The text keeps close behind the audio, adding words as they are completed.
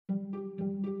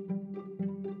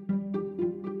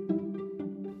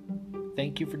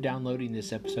Thank you for downloading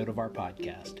this episode of our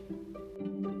podcast.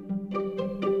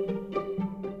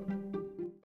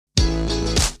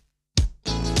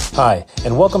 Hi,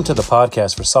 and welcome to the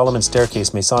podcast for Solomon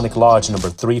Staircase Masonic Lodge number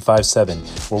 357,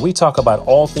 where we talk about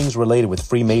all things related with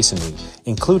Freemasonry,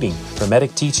 including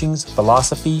Hermetic teachings,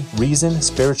 philosophy, reason,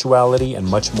 spirituality, and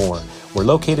much more. We're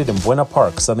located in Buena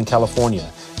Park, Southern California.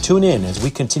 Tune in as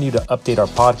we continue to update our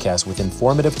podcast with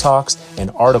informative talks and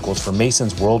articles for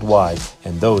Masons worldwide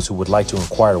and those who would like to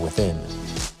inquire within.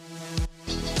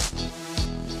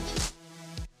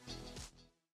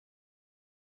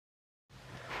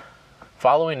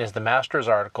 Following is the Master's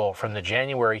article from the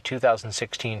January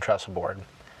 2016 Trestle Board.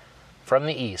 From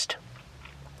the East.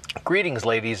 Greetings,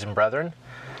 ladies and brethren.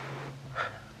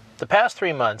 The past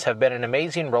 3 months have been an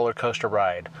amazing roller coaster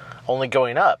ride, only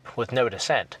going up with no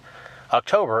descent.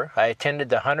 October, I attended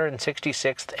the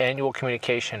 166th Annual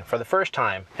Communication for the first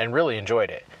time and really enjoyed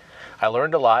it. I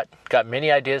learned a lot, got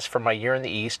many ideas from my year in the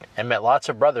East, and met lots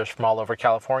of brothers from all over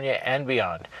California and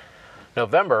beyond.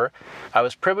 November, I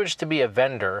was privileged to be a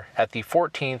vendor at the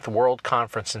 14th World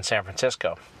Conference in San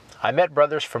Francisco. I met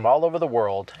brothers from all over the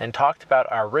world and talked about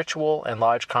our ritual and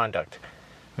lodge conduct.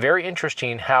 Very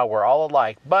interesting how we're all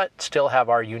alike, but still have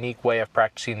our unique way of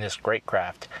practicing this great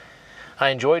craft. I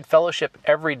enjoyed fellowship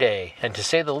every day, and to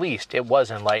say the least, it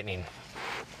was enlightening.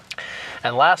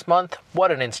 And last month, what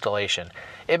an installation.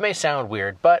 It may sound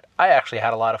weird, but I actually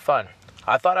had a lot of fun.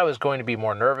 I thought I was going to be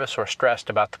more nervous or stressed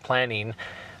about the planning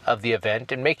of the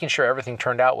event and making sure everything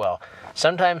turned out well.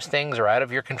 Sometimes things are out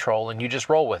of your control and you just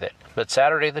roll with it, but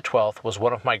Saturday the 12th was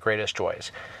one of my greatest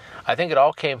joys. I think it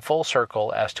all came full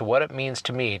circle as to what it means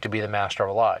to me to be the Master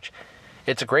of a Lodge.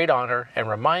 It's a great honor and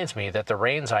reminds me that the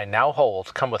reins I now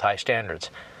hold come with high standards.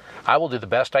 I will do the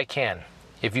best I can.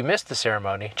 If you missed the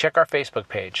ceremony, check our Facebook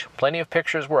page. Plenty of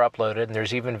pictures were uploaded and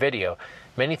there's even video.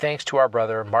 Many thanks to our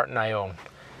brother Martin Ione.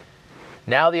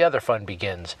 Now the other fun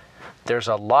begins. There's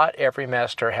a lot every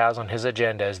master has on his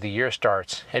agenda as the year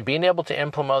starts, and being able to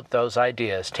implement those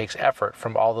ideas takes effort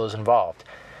from all those involved.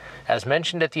 As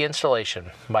mentioned at the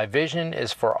installation, my vision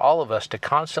is for all of us to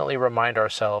constantly remind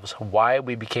ourselves why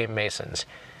we became Masons.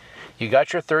 You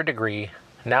got your 3rd degree,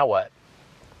 now what?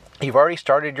 You've already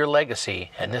started your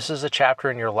legacy, and this is a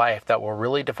chapter in your life that will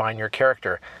really define your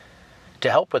character.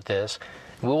 To help with this,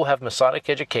 we will have Masonic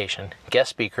education, guest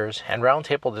speakers, and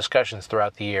roundtable discussions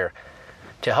throughout the year.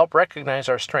 To help recognize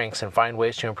our strengths and find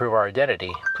ways to improve our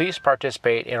identity, please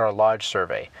participate in our lodge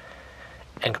survey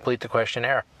and complete the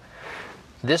questionnaire.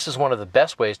 This is one of the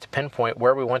best ways to pinpoint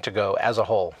where we want to go as a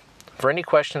whole. For any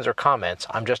questions or comments,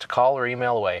 I'm just a call or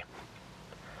email away.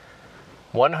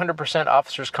 100%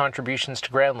 officers' contributions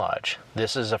to Grand Lodge.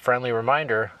 This is a friendly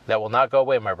reminder that will not go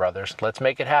away, my brothers. Let's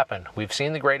make it happen. We've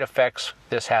seen the great effects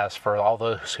this has for all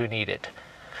those who need it.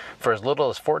 For as little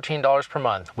as $14 per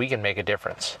month, we can make a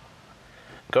difference.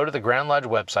 Go to the Grand Lodge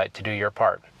website to do your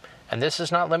part. And this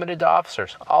is not limited to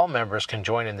officers. All members can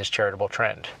join in this charitable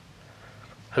trend.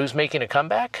 Who's making a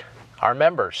comeback? Our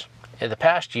members. In the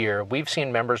past year, we've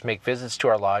seen members make visits to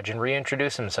our lodge and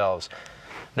reintroduce themselves.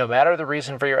 No matter the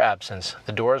reason for your absence,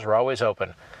 the doors are always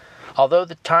open. Although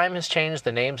the time has changed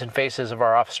the names and faces of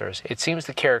our officers, it seems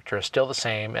the character is still the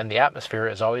same and the atmosphere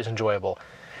is always enjoyable.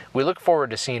 We look forward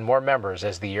to seeing more members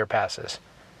as the year passes.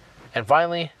 And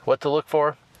finally, what to look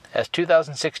for? As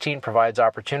 2016 provides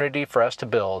opportunity for us to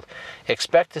build,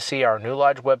 expect to see our new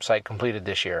lodge website completed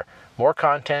this year. More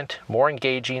content, more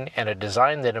engaging, and a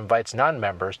design that invites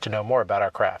non-members to know more about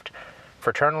our craft.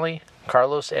 Fraternally,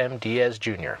 Carlos M. Diaz,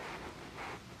 Jr.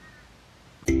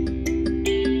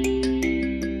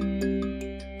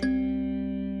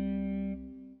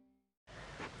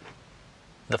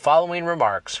 The following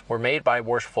remarks were made by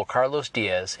Worshipful Carlos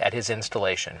Diaz at his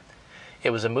installation. It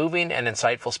was a moving and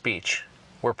insightful speech.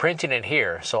 We're printing it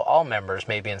here so all members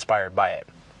may be inspired by it.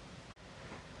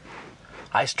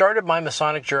 I started my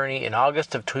Masonic journey in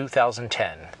August of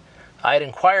 2010. I had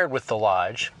inquired with the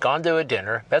lodge, gone to a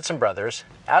dinner, met some brothers,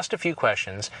 asked a few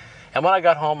questions, and when I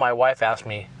got home my wife asked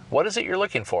me, "What is it you're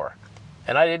looking for?"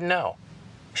 And I didn't know.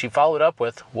 She followed up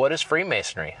with, "What is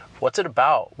Freemasonry? What's it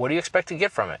about? What do you expect to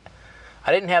get from it?"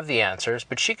 I didn't have the answers,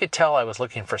 but she could tell I was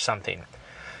looking for something.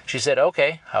 She said,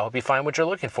 "Okay, I hope you find what you're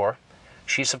looking for."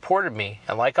 She supported me,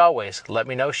 and like always, let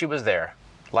me know she was there.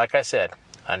 Like I said,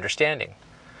 understanding.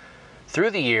 Through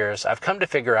the years, I've come to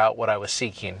figure out what I was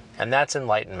seeking, and that's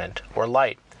enlightenment, or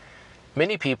light.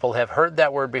 Many people have heard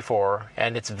that word before,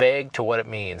 and it's vague to what it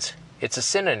means. It's a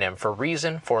synonym for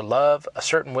reason, for love, a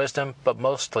certain wisdom, but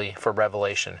mostly for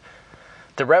revelation.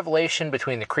 The revelation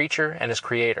between the creature and his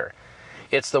creator.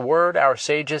 It's the word our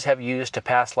sages have used to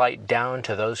pass light down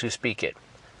to those who speak it.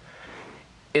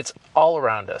 It's all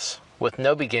around us. with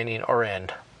no beginning or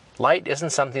end. Light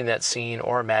isn't something that's seen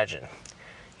or imagined.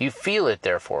 You feel it,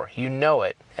 therefore. You know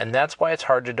it, and that's why it's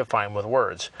hard to define with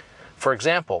words. For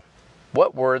example,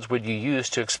 what words would you use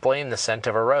to explain the scent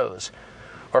of a rose?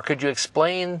 Or could you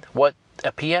explain what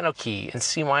a piano key in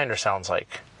C minor sounds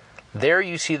like? There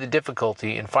you see the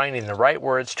difficulty in finding the right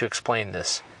words to explain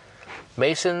this.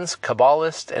 Masons,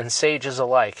 Kabbalists, and sages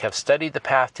alike have studied the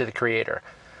path to the Creator.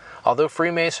 Although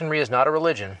Freemasonry is not a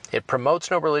religion, it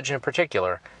promotes no religion in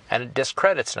particular, and it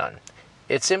discredits none.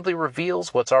 It simply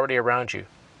reveals what's already around you.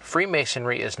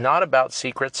 Freemasonry is not about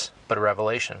secrets, but a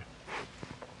revelation.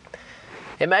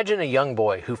 Imagine a young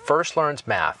boy who first learns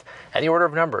math and the order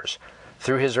of numbers.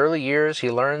 Through his early years,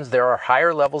 he learns there are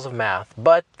higher levels of math,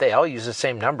 but they all use the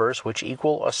same numbers, which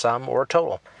equal a sum or a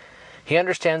total. He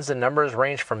understands the numbers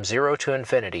range from 0 to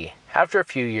infinity. After a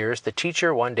few years, the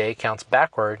teacher one day counts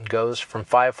backward and goes from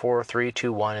 5, 4, 3,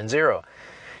 2, 1, and 0.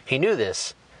 He knew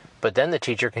this, but then the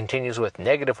teacher continues with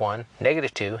 -1,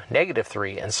 -2,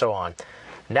 -3, and so on.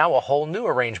 Now a whole new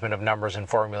arrangement of numbers and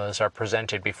formulas are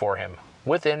presented before him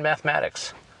within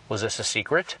mathematics. Was this a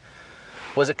secret?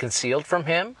 Was it concealed from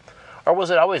him? Or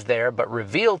was it always there but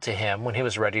revealed to him when he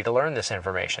was ready to learn this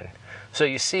information? So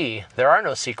you see, there are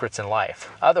no secrets in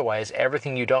life. Otherwise,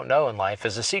 everything you don't know in life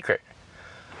is a secret.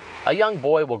 A young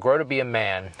boy will grow to be a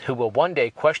man who will one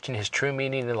day question his true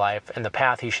meaning in life and the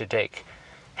path he should take.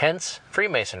 Hence,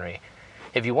 Freemasonry.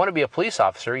 If you want to be a police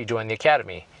officer, you join the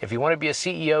academy. If you want to be a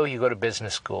CEO, you go to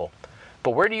business school.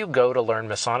 But where do you go to learn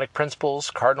Masonic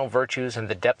principles, cardinal virtues, and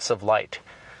the depths of light?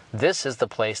 This is the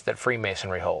place that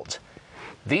Freemasonry holds.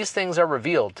 These things are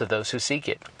revealed to those who seek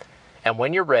it. And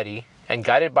when you're ready, and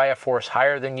guided by a force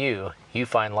higher than you, you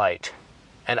find light.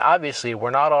 And obviously,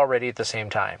 we're not all ready at the same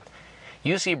time.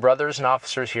 You see brothers and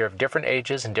officers here of different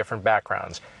ages and different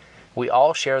backgrounds. We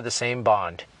all share the same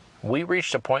bond. We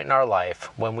reached a point in our life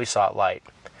when we sought light.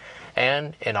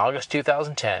 And in August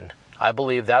 2010, I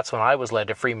believe that's when I was led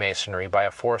to Freemasonry by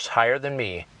a force higher than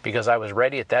me, because I was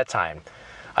ready at that time.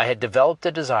 I had developed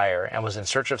a desire and was in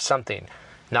search of something,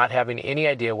 not having any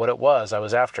idea what it was I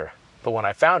was after. But when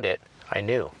I found it, I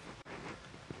knew.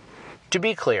 To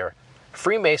be clear,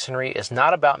 Freemasonry is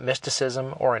not about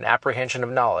mysticism or an apprehension of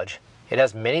knowledge. It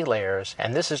has many layers,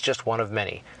 and this is just one of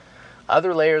many.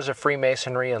 Other layers of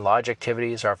Freemasonry and lodge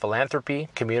activities are philanthropy,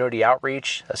 community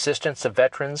outreach, assistance to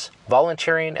veterans,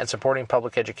 volunteering, and supporting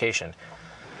public education.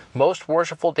 Most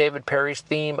Worshipful David Perry's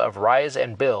theme of rise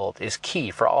and build is key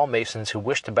for all Masons who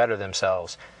wish to better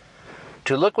themselves.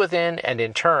 To look within and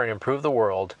in turn improve the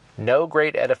world, no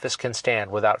great edifice can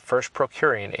stand without first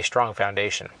procuring a strong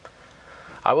foundation.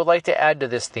 I would like to add to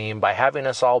this theme by having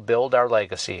us all build our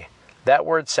legacy. That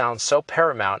word sounds so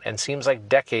paramount and seems like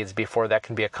decades before that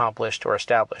can be accomplished or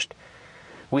established.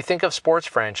 We think of sports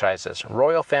franchises,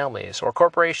 royal families, or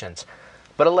corporations,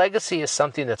 but a legacy is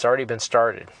something that's already been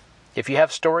started. If you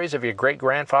have stories of your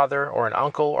great-grandfather or an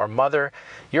uncle or mother,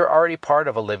 you're already part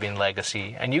of a living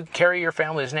legacy, and you carry your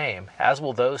family's name, as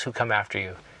will those who come after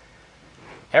you.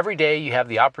 Every day you have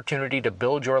the opportunity to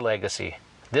build your legacy.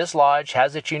 This lodge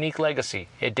has its unique legacy.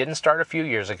 It didn't start a few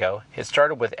years ago. It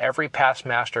started with every past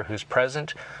master who's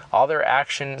present, all their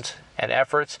actions and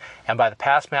efforts, and by the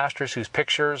past masters whose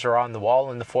pictures are on the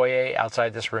wall in the foyer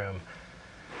outside this room.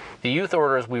 The youth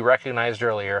orders we recognized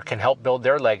earlier can help build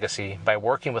their legacy by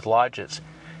working with lodges,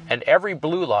 and every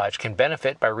Blue Lodge can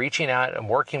benefit by reaching out and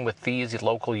working with these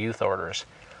local youth orders.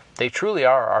 They truly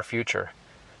are our future.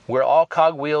 We're all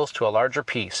cogwheels to a larger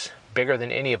piece, bigger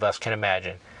than any of us can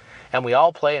imagine, and we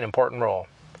all play an important role.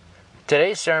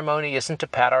 Today's ceremony isn't to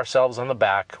pat ourselves on the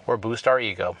back or boost our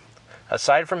ego.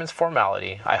 Aside from its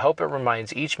formality, I hope it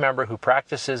reminds each member who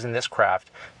practices in this craft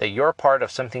that you're part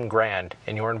of something grand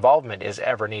and your involvement is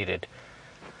ever needed.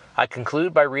 I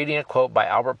conclude by reading a quote by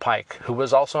Albert Pike, who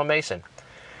was also a Mason.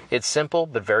 It's simple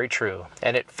but very true,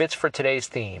 and it fits for today's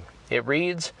theme. It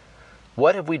reads,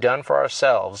 "What have we done for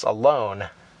ourselves alone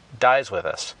dies with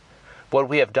us. What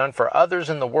we have done for others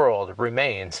in the world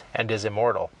remains and is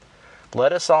immortal.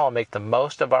 Let us all make the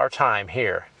most of our time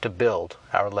here to build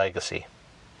our legacy."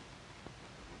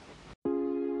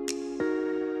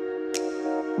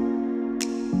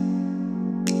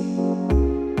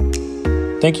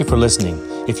 Thank you for listening.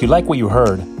 If you like what you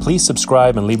heard, please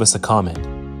subscribe and leave us a comment.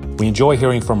 We enjoy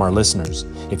hearing from our listeners.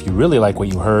 If you really like what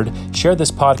you heard, share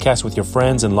this podcast with your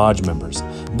friends and lodge members.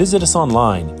 Visit us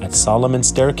online at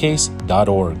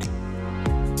solomonstaircase.org.